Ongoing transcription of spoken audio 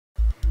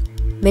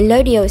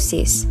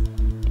Melioidosis.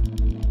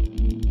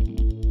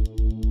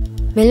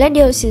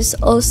 Melioidosis,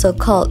 also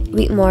called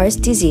Whitmore's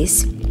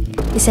disease,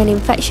 is an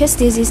infectious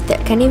disease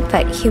that can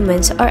infect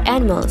humans or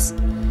animals.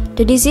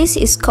 The disease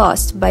is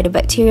caused by the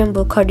bacterium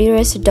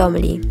Bacillus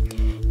subdomili.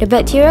 The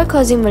bacteria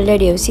causing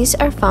melioidosis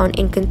are found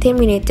in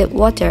contaminated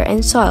water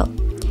and soil.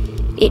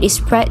 It is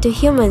spread to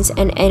humans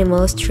and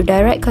animals through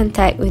direct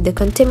contact with the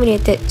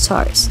contaminated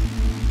source.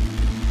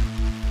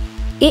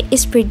 It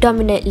is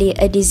predominantly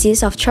a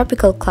disease of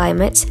tropical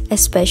climates,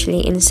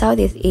 especially in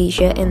Southeast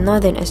Asia and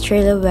Northern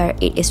Australia where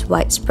it is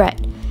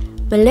widespread.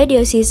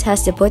 Melioidosis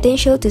has the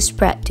potential to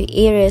spread to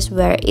areas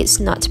where it's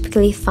not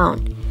typically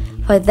found.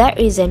 For that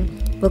reason,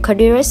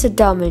 Bacillus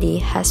subdomili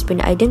has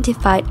been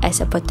identified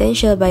as a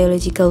potential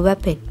biological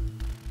weapon.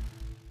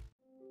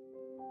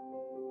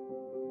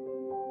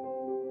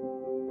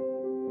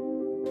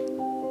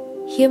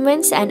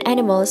 Humans and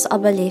animals are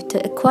believed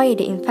to acquire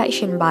the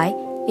infection by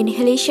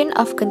inhalation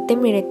of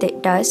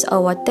contaminated dust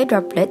or water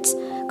droplets,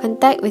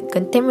 contact with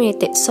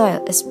contaminated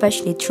soil,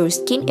 especially through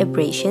skin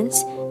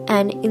abrasions,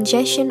 and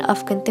ingestion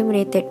of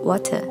contaminated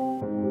water.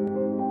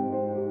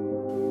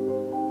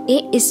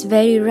 It is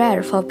very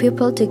rare for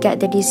people to get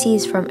the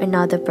disease from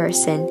another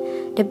person.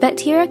 The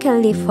bacteria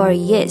can live for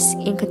years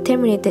in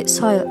contaminated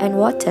soil and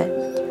water.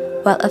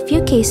 While a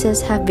few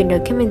cases have been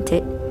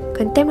documented,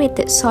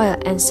 contaminated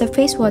soil and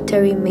surface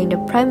water remain the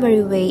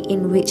primary way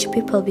in which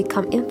people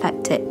become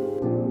infected.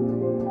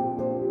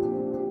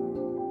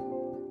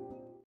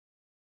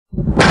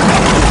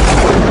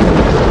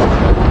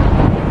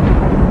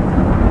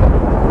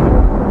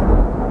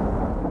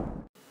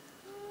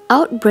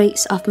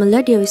 Outbreaks of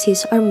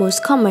melioidosis are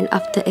most common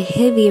after a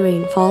heavy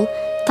rainfall,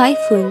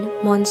 typhoon,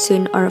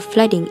 monsoon, or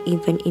flooding,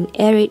 even in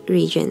arid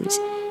regions.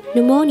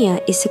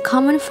 Pneumonia is a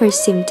common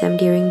first symptom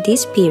during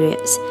these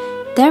periods.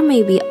 There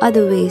may be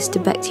other ways the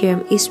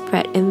bacterium is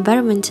spread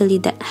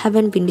environmentally that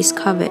haven't been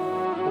discovered.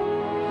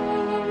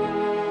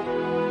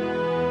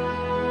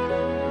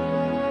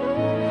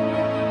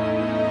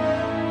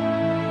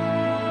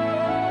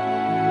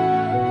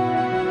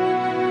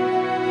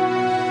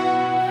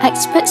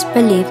 Experts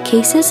believe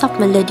cases of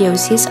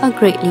melioidosis are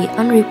greatly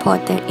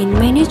unreported in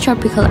many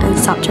tropical and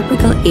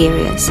subtropical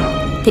areas.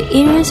 The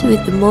areas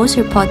with the most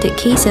reported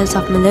cases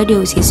of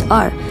melioidosis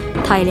are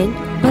Thailand,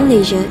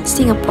 Malaysia,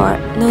 Singapore,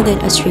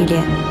 Northern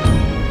Australia.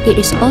 It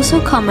is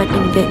also common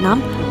in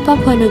Vietnam,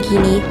 Papua New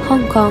Guinea,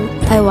 Hong Kong,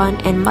 Taiwan,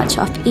 and much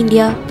of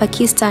India,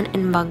 Pakistan,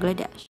 and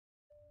Bangladesh.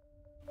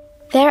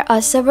 There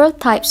are several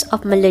types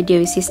of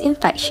melioidosis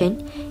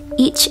infection,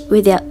 each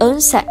with their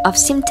own set of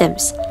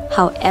symptoms.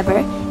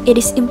 However, it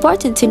is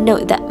important to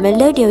note that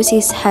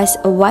melioidosis has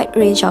a wide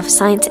range of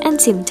signs and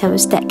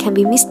symptoms that can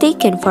be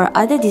mistaken for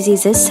other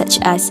diseases such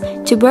as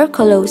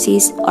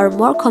tuberculosis or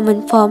more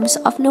common forms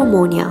of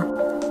pneumonia.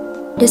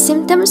 The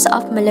symptoms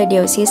of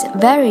melioidosis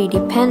vary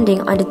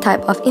depending on the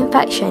type of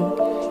infection.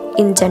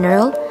 In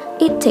general,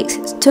 it takes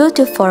 2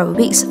 to 4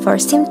 weeks for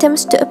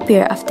symptoms to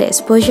appear after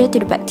exposure to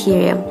the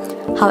bacterium.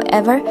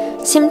 However,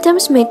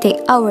 symptoms may take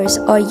hours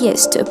or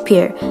years to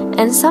appear,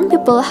 and some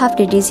people have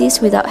the disease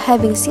without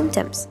having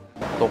symptoms.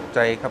 ตกใจ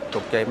ครับต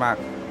กใจมาก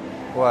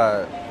ว่า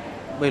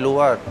ไม่รู้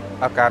ว่า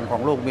อาการขอ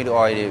งโรคมีดอ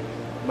อยด์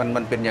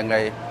มันเป็นยังไง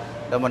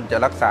แล้วมันจะ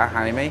รักษาห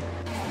ายไหม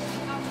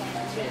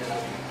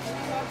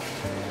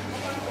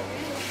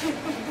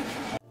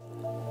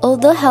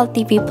Although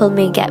healthy people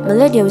may get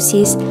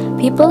melioidosis,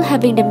 people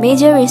having the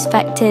major risk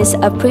factors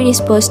are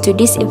predisposed to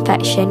this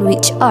infection,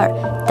 which are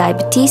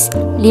diabetes,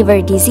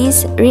 liver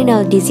disease,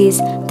 renal disease,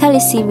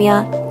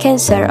 thalassemia,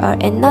 cancer, or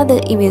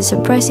another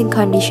immune-suppressing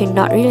condition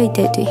not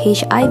related to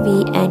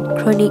HIV, and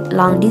chronic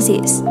lung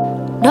disease.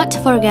 Not to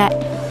forget,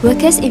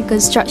 workers in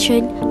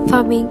construction,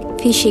 farming,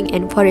 fishing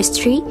and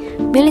forestry,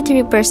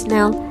 military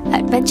personnel,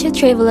 adventure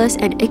travelers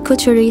and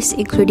ecotourists,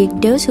 including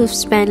those who've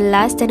spent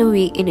less than a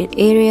week in an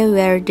area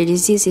where the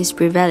disease is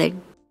prevalent.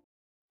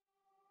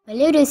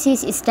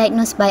 Melioidosis is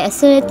diagnosed by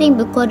isolating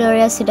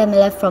Bacillus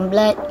subdomili from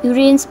blood,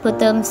 urine,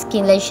 sputum,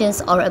 skin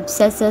lesions or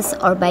abscesses,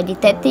 or by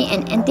detecting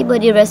an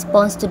antibody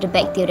response to the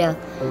bacteria.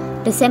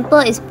 The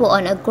sample is put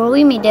on a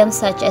growing medium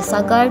such as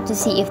agar to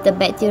see if the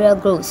bacteria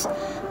grows.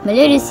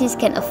 Melioidosis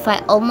can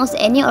affect almost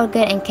any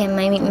organ and can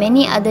mimic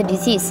many other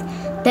diseases.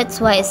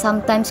 That's why it's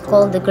sometimes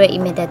called the great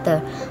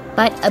imitator.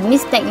 But a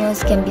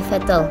misdiagnosis can be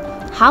fatal.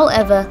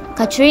 However,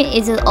 culturing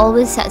isn't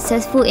always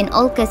successful in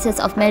all cases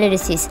of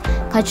melioidosis.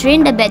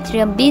 Culturing the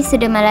bacterium B.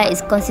 subdomili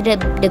is considered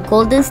the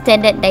golden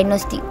standard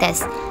diagnostic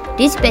test.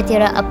 These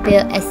bacteria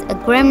appear as a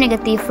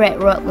gram-negative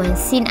red rod when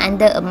seen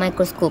under a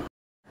microscope.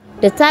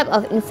 The type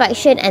of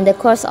infection and the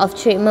course of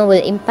treatment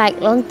will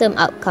impact long-term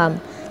outcome.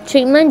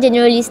 Treatment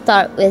generally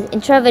starts with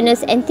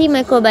intravenous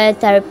antimicrobial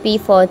therapy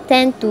for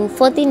 10 to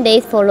 14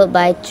 days followed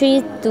by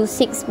 3 to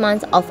 6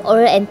 months of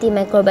oral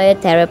antimicrobial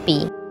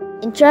therapy.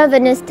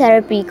 Intravenous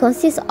therapy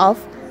consists of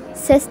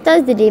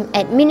ceftazidime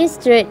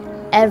administered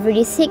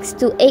every 6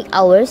 to 8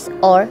 hours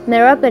or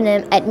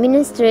meropenem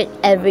administered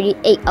every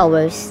 8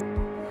 hours,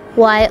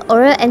 while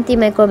oral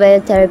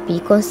antimicrobial therapy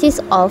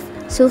consists of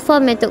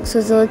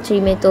sulfamethoxazole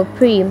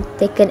trimethoprim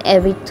taken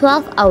every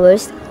 12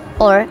 hours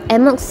or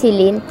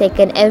amoxicillin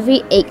taken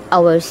every 8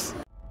 hours.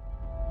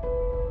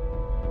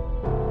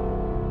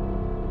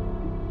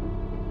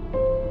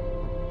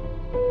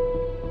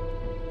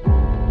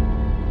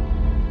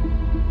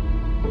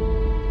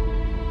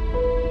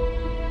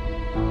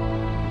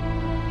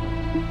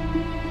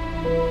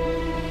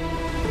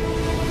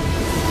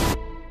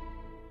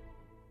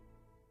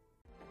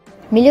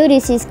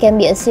 Melioidosis can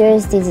be a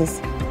serious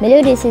disease.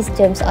 Melioidosis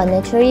germs are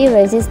naturally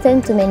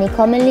resistant to many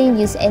commonly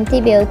used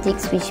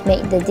antibiotics, which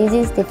make the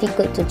disease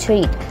difficult to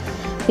treat.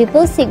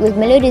 People sick with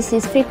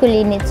melioidosis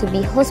frequently need to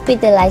be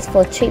hospitalized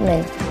for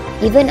treatment.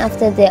 Even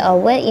after they are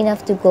well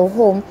enough to go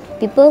home,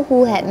 people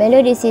who had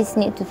melioidosis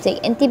need to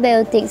take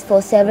antibiotics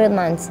for several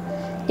months.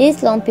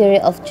 This long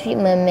period of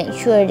treatment makes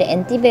sure the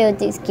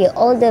antibiotics kill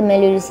all the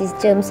melioidosis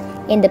germs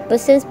in the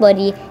person's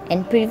body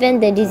and prevent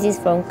the disease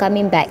from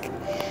coming back.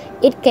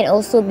 It can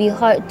also be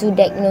hard to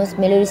diagnose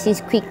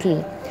melioidosis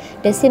quickly.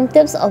 The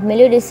symptoms of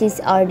melioidosis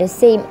are the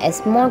same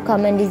as more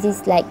common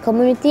diseases like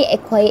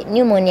community-acquired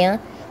pneumonia,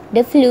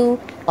 the flu,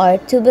 or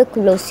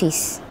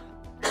tuberculosis.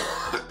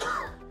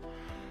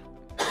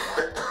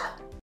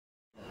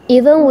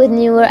 Even with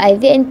newer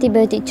IV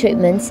antibiotic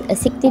treatments, a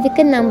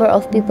significant number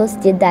of people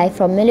still die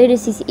from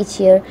melioidosis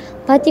each year,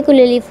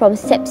 particularly from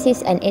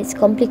sepsis and its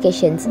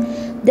complications.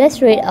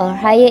 Death rates are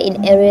higher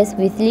in areas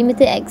with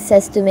limited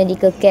access to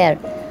medical care.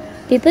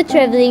 People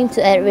traveling to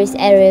at-risk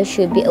areas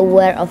should be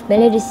aware of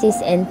melioidosis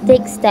and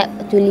take steps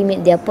to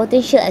limit their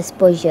potential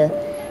exposure.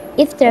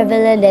 If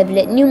traveler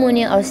develop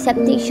pneumonia or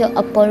septic shock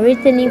upon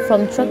returning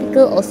from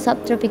tropical or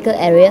subtropical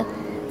area,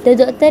 the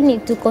doctor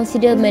needs to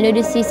consider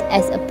melioidosis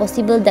as a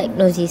possible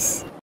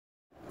diagnosis.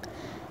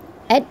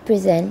 At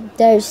present,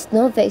 there is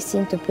no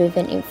vaccine to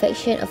prevent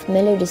infection of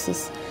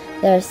melioidosis.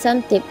 There are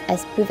some tips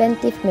as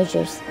preventive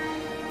measures.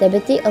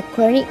 Diabetic or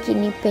chronic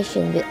kidney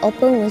patients with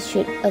open wounds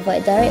should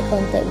avoid direct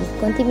contact with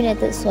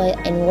contaminated soil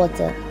and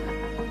water.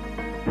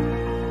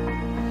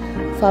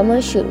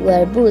 Farmers should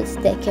wear boots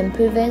that can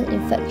prevent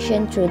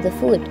infection through the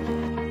food.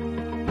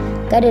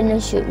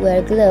 Gardeners should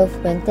wear gloves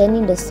when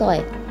tending the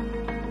soil.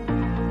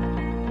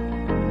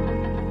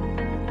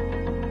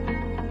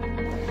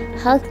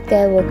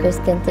 Healthcare workers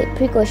can take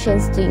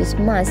precautions to use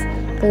masks,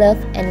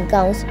 gloves, and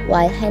gowns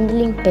while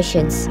handling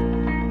patients.